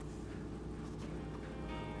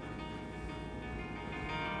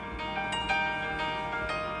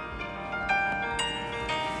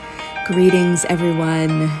Greetings,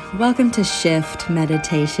 everyone. Welcome to Shift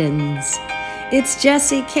Meditations. It's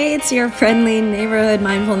Jessie Cates, your friendly neighborhood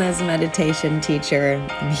mindfulness meditation teacher.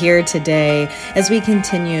 I'm here today as we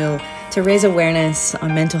continue to raise awareness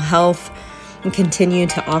on mental health and continue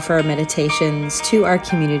to offer meditations to our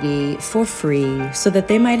community for free so that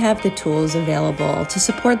they might have the tools available to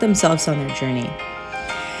support themselves on their journey.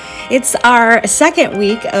 It's our second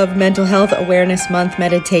week of Mental Health Awareness Month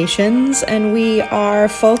meditations, and we are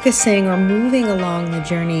focusing or moving along the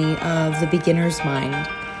journey of the beginner's mind.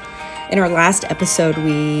 In our last episode,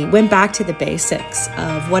 we went back to the basics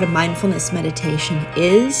of what a mindfulness meditation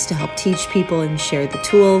is to help teach people and share the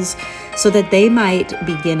tools so that they might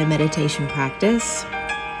begin a meditation practice.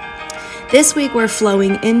 This week, we're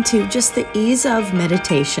flowing into just the ease of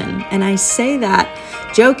meditation. And I say that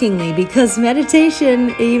jokingly because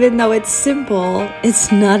meditation, even though it's simple, it's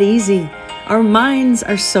not easy. Our minds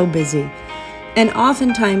are so busy. And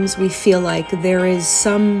oftentimes we feel like there is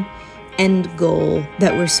some end goal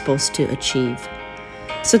that we're supposed to achieve.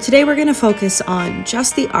 So today we're going to focus on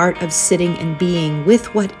just the art of sitting and being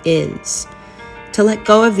with what is. To let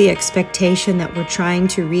go of the expectation that we're trying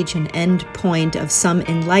to reach an end point of some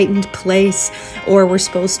enlightened place, or we're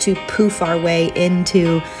supposed to poof our way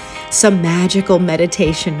into some magical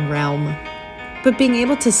meditation realm. But being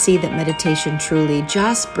able to see that meditation truly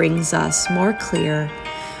just brings us more clear,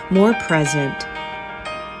 more present,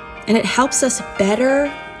 and it helps us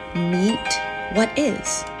better meet what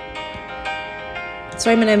is.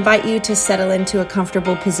 So I'm going to invite you to settle into a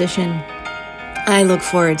comfortable position. I look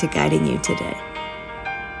forward to guiding you today.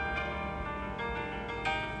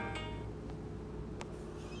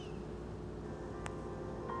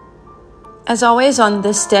 As always, on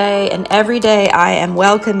this day and every day, I am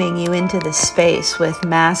welcoming you into this space with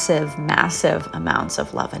massive, massive amounts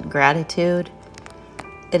of love and gratitude.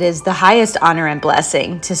 It is the highest honor and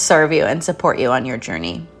blessing to serve you and support you on your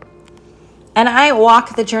journey. And I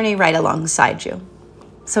walk the journey right alongside you.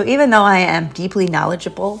 So even though I am deeply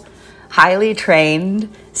knowledgeable, highly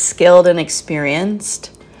trained, skilled, and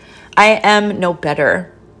experienced, I am no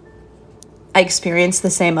better. I experience the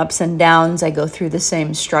same ups and downs. I go through the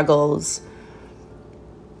same struggles.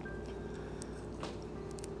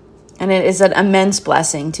 And it is an immense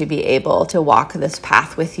blessing to be able to walk this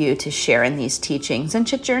path with you, to share in these teachings, and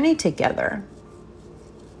to journey together.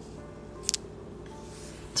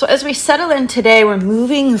 So as we settle in today, we're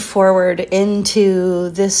moving forward into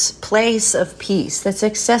this place of peace that's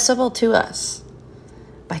accessible to us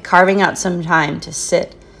by carving out some time to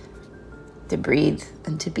sit, to breathe,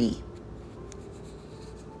 and to be.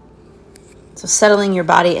 So settling your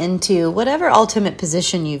body into whatever ultimate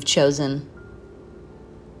position you've chosen.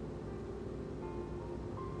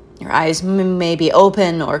 Your eyes may be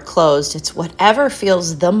open or closed. It's whatever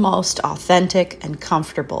feels the most authentic and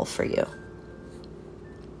comfortable for you.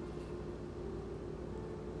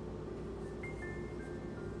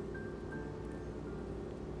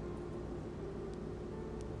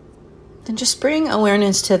 Then just bring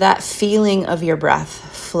awareness to that feeling of your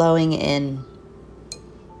breath flowing in.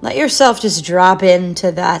 Let yourself just drop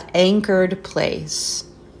into that anchored place,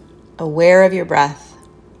 aware of your breath.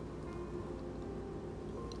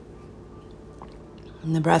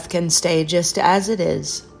 And the breath can stay just as it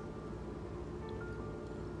is.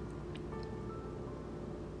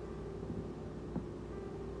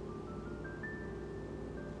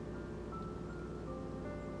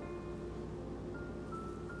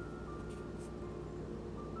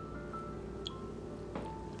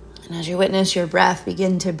 And as you witness your breath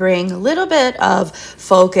begin to bring a little bit of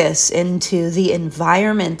focus into the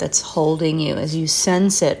environment that's holding you as you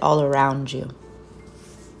sense it all around you.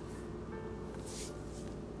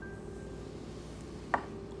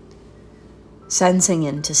 Sensing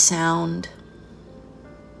into sound.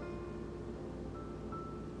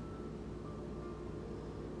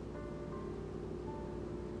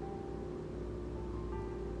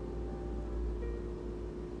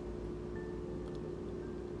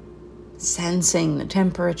 Sensing the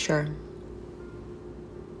temperature.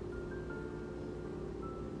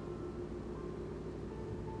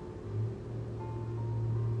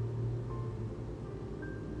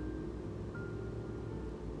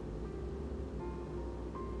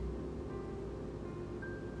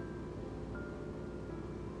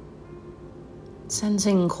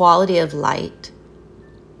 Sensing quality of light.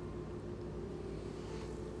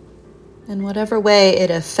 In whatever way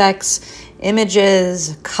it affects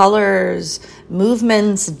images, colors,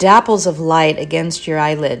 movements, dapples of light against your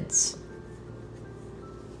eyelids.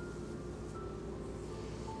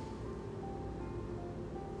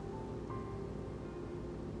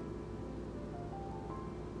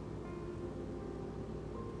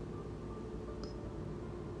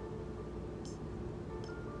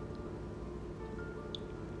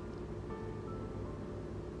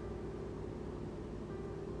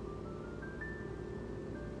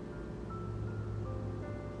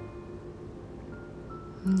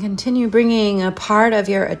 And continue bringing a part of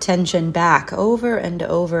your attention back over and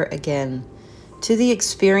over again to the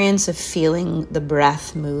experience of feeling the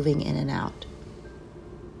breath moving in and out.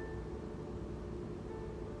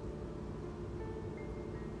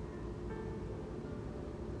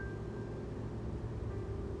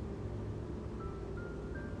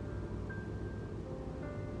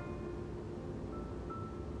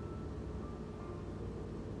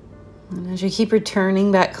 And as you keep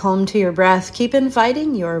returning back home to your breath, keep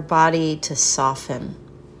inviting your body to soften,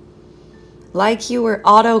 like you were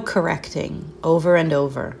auto-correcting over and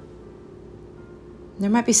over. There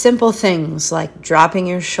might be simple things like dropping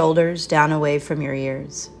your shoulders down away from your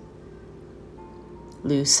ears,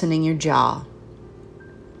 loosening your jaw,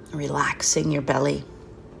 relaxing your belly.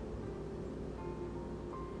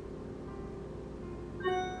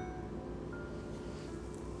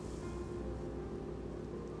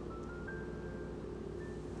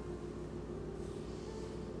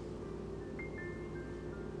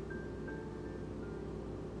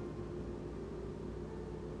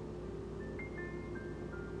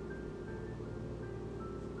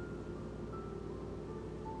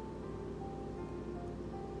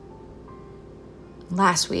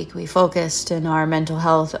 Last week, we focused in our Mental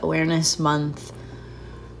Health Awareness Month.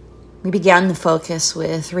 We began the focus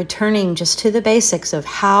with returning just to the basics of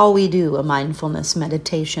how we do a mindfulness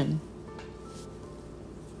meditation.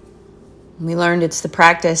 We learned it's the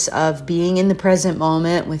practice of being in the present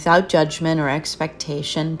moment without judgment or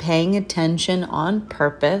expectation, paying attention on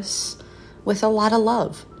purpose with a lot of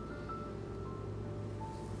love.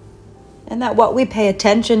 And that what we pay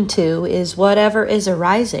attention to is whatever is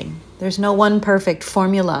arising. There's no one perfect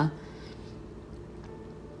formula.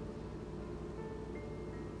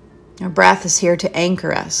 Our breath is here to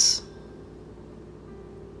anchor us.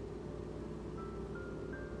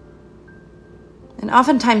 And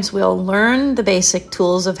oftentimes we'll learn the basic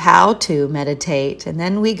tools of how to meditate, and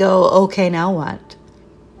then we go, okay, now what?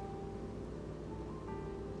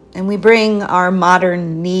 And we bring our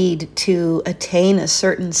modern need to attain a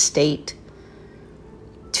certain state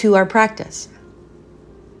to our practice.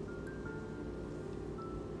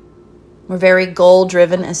 We're very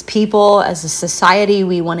goal-driven as people, as a society.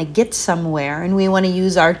 We want to get somewhere, and we want to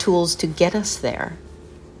use our tools to get us there.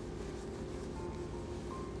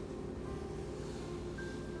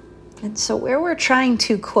 And so where we're trying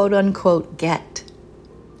to quote-unquote get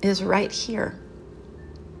is right here.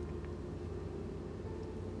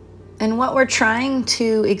 And what we're trying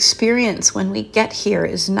to experience when we get here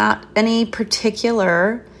is not any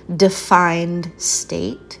particular defined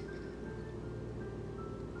state,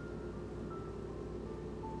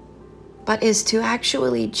 but is to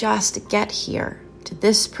actually just get here to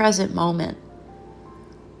this present moment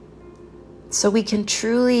so we can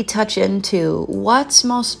truly touch into what's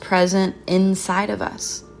most present inside of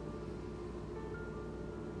us.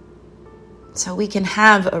 So we can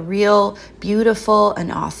have a real, beautiful,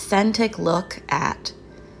 and authentic look at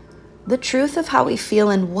the truth of how we feel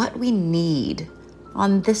and what we need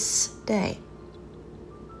on this day.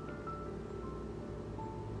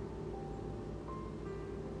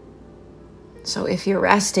 So if you're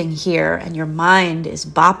resting here and your mind is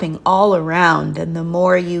bopping all around, and the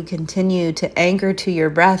more you continue to anchor to your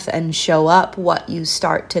breath and show up, what you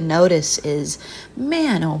start to notice is,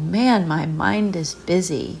 man, oh man, my mind is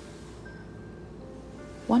busy.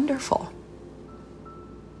 Wonderful.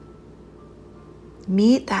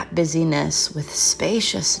 Meet that busyness with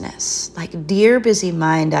spaciousness. Like, dear busy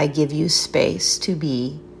mind, I give you space to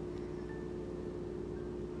be.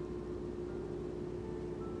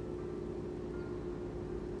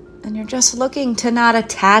 And you're just looking to not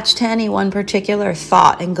attach to any one particular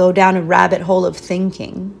thought and go down a rabbit hole of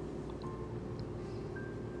thinking.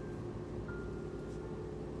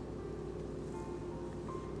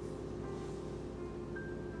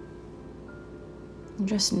 You're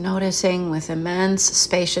just noticing with immense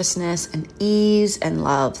spaciousness and ease and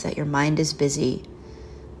love that your mind is busy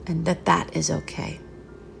and that is okay.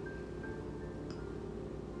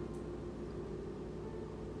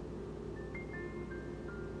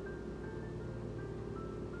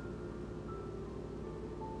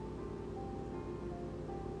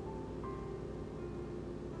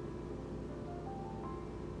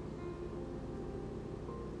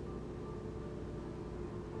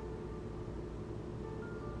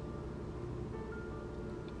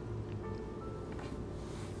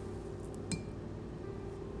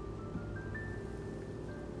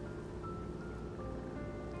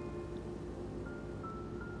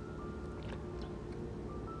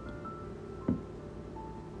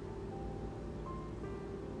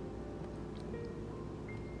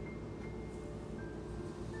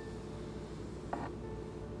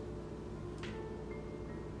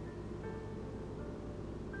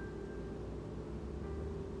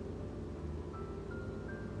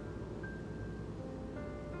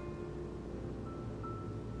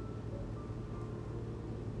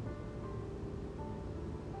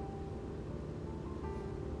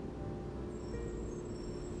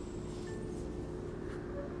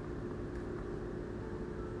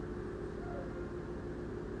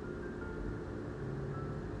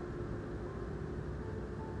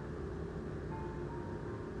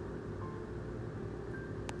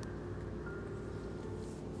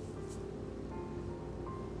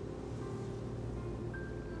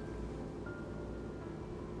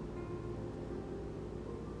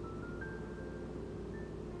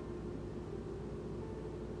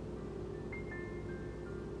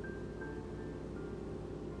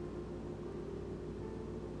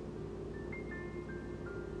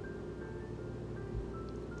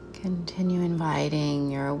 Continue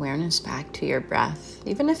inviting your awareness back to your breath,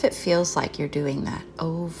 even if it feels like you're doing that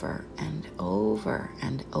over and over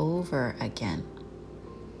and over again.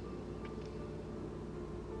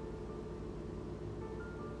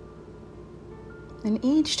 And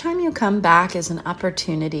each time you come back is an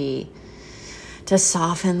opportunity to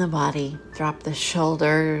soften the body, drop the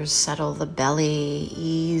shoulders, settle the belly,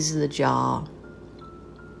 ease the jaw.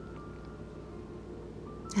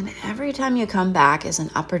 And every time you come back is an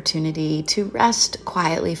opportunity to rest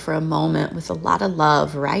quietly for a moment with a lot of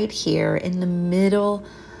love right here in the middle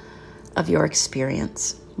of your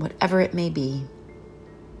experience, whatever it may be.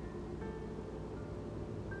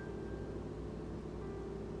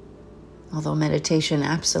 Although meditation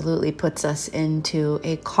absolutely puts us into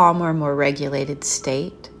a calmer, more regulated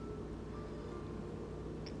state,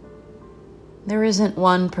 there isn't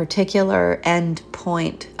one particular end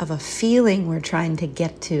point of a feeling we're trying to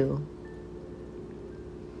get to.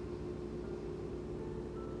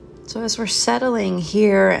 So as we're settling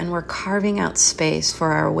here and we're carving out space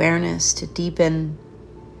for our awareness to deepen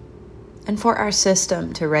and for our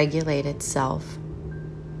system to regulate itself,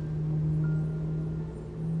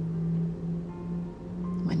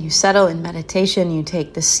 when you settle in meditation, you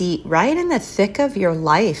take the seat right in the thick of your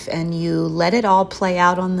life and you let it all play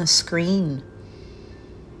out on the screen.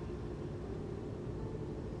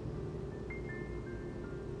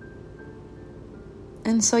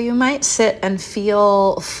 And so you might sit and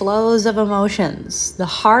feel flows of emotions. The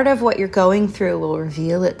heart of what you're going through will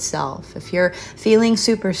reveal itself. If you're feeling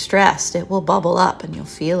super stressed, it will bubble up and you'll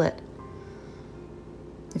feel it.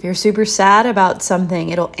 If you're super sad about something,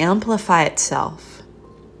 it'll amplify itself.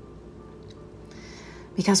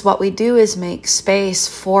 Because what we do is make space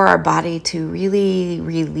for our body to really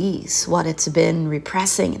release what it's been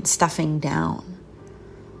repressing and stuffing down.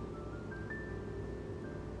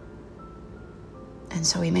 And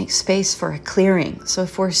so we make space for a clearing. So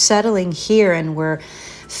if we're settling here and we're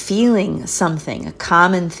feeling something, a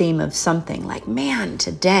common theme of something like, man,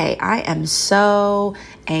 today I am so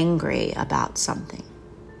angry about something.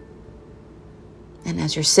 And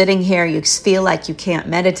as you're sitting here, you feel like you can't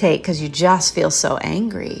meditate because you just feel so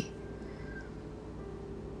angry.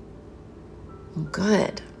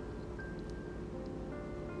 Good.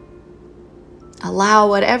 Allow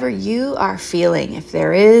whatever you are feeling, if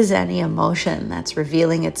there is any emotion that's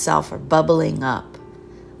revealing itself or bubbling up,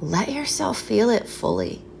 let yourself feel it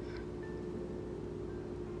fully.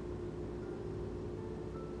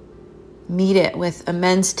 Meet it with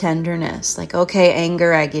immense tenderness, like, okay,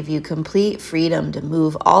 anger, I give you complete freedom to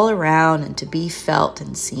move all around and to be felt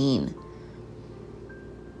and seen.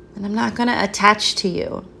 And I'm not going to attach to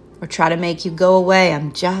you or try to make you go away.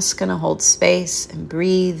 I'm just going to hold space and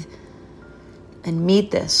breathe and meet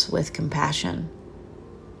this with compassion.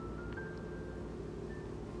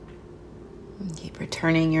 And keep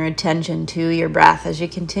returning your attention to your breath as you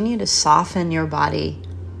continue to soften your body.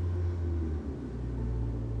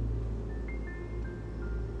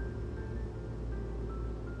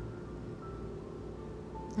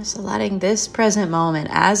 Just letting this present moment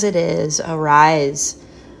as it is arise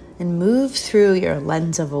and move through your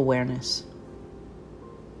lens of awareness.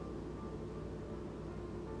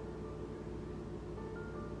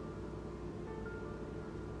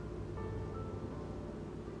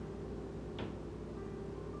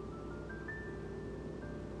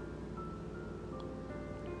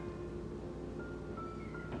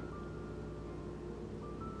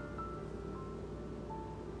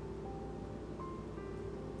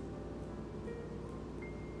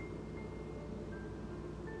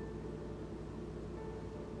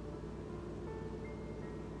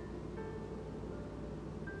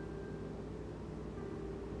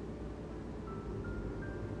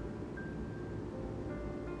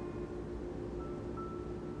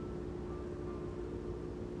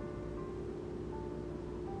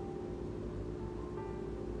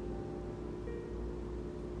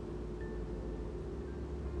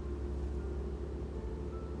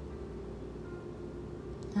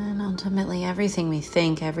 And ultimately, everything we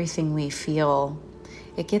think, everything we feel,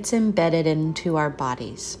 it gets embedded into our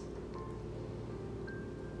bodies.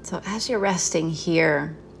 So as you're resting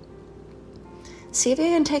here, see if you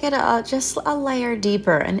can take it just a layer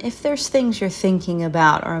deeper. And if there's things you're thinking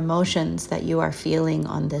about or emotions that you are feeling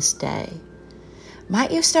on this day,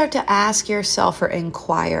 might you start to ask yourself or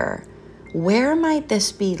inquire, where might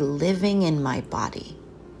this be living in my body?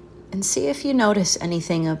 And see if you notice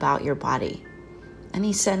anything about your body.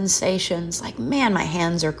 Any sensations like, man, my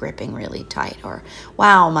hands are gripping really tight, or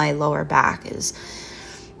wow, my lower back is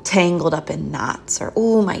tangled up in knots, or,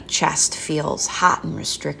 ooh, my chest feels hot and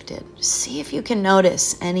restricted. See if you can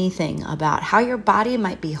notice anything about how your body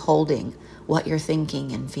might be holding what you're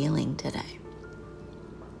thinking and feeling today.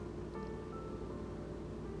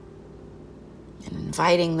 And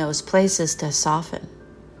inviting those places to soften,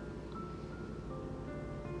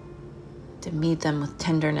 to meet them with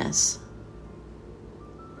tenderness,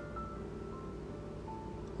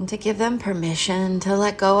 and to give them permission to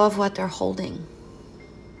let go of what they're holding,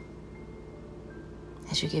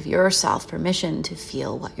 as you give yourself permission to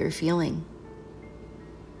feel what you're feeling.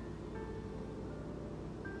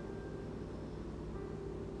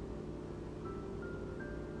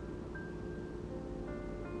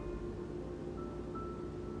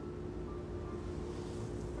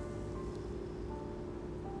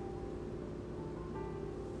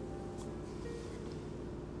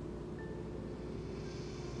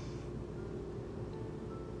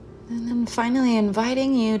 And then finally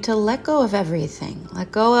inviting you to let go of everything. Let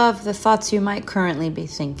go of the thoughts you might currently be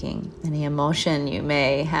thinking, any emotion you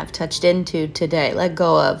may have touched into today. Let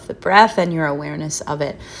go of the breath and your awareness of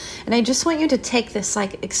it. And I just want you to take this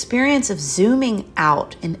experience of zooming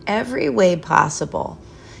out in every way possible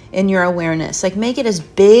in your awareness. Make it as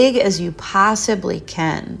big as you possibly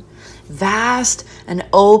can. Vast and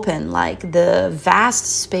open, like the vast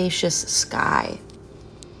spacious sky.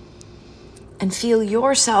 And feel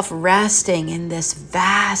yourself resting in this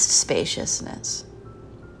vast spaciousness.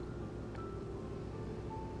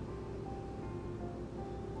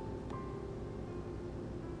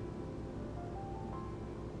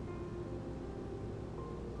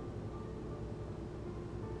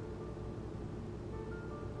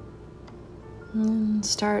 And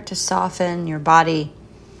start to soften your body,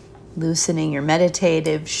 loosening your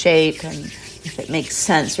meditative shape. And if it makes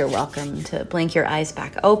sense, you're welcome to blink your eyes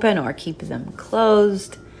back open or keep them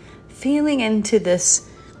closed. Feeling into this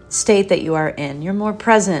state that you are in. You're more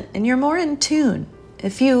present and you're more in tune.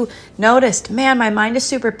 If you noticed, man, my mind is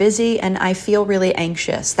super busy and I feel really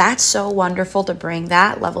anxious, that's so wonderful to bring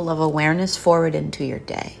that level of awareness forward into your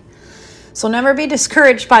day. So never be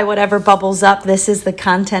discouraged by whatever bubbles up. This is the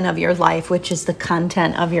content of your life, which is the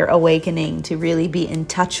content of your awakening to really be in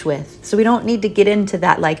touch with. So we don't need to get into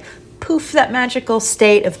that poof, that magical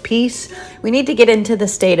state of peace. We need to get into the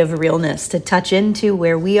state of realness, to touch into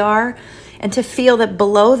where we are and to feel that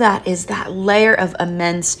below that is that layer of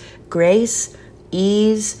immense grace,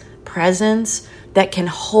 ease, presence that can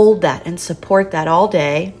hold that and support that all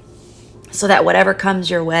day. So that whatever comes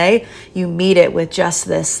your way, you meet it with just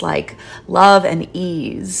this love and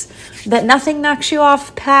ease. That nothing knocks you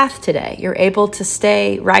off path today. You're able to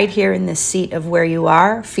stay right here in this seat of where you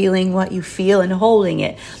are, feeling what you feel and holding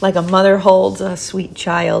it like a mother holds a sweet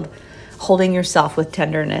child, holding yourself with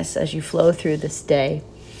tenderness as you flow through this day.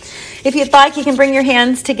 If you'd like, you can bring your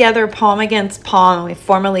hands together, palm against palm, and we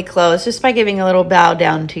formally close just by giving a little bow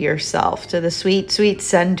down to yourself, to the sweet, sweet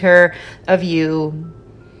center of you.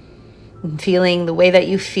 And feeling the way that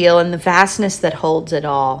you feel and the vastness that holds it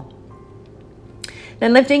all.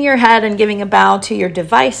 Then lifting your head and giving a bow to your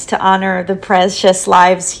device to honor the precious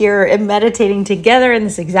lives here and meditating together in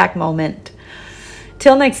this exact moment.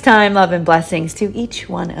 Till next time, love and blessings to each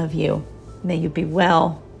one of you. May you be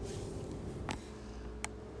well.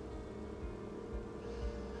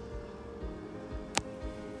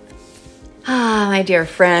 My dear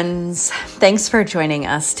friends, thanks for joining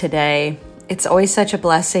us today. It's always such a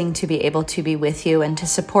blessing to be able to be with you and to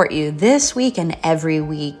support you this week and every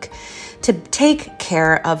week, to take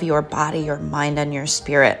care of your body, your mind, and your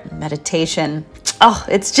spirit. Meditation,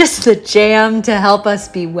 it's just the jam to help us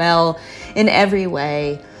be well in every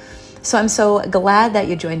way. So I'm so glad that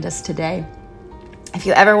you joined us today. If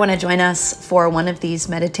you ever want to join us for one of these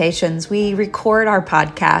meditations, we record our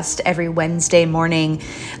podcast every Wednesday morning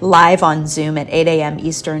live on Zoom at 8 a.m.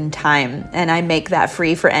 Eastern Time. And I make that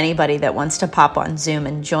free for anybody that wants to pop on Zoom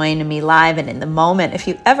and join me live and in the moment. If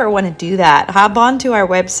you ever want to do that, hop onto our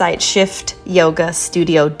website,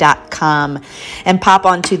 shiftyogastudio.com, and pop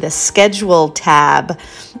onto the schedule tab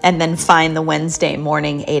and then find the Wednesday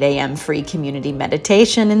morning 8 a.m. free community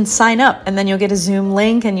meditation and sign up. And then you'll get a Zoom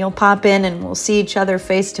link and you'll pop in and we'll see each other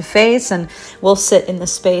face to face and we'll sit in the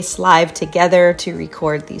space live together to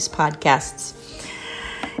record these podcasts.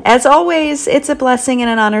 As always, it's a blessing and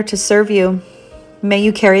an honor to serve you. May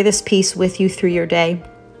you carry this peace with you through your day.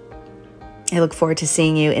 I look forward to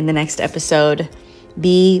seeing you in the next episode.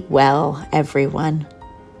 Be well, everyone.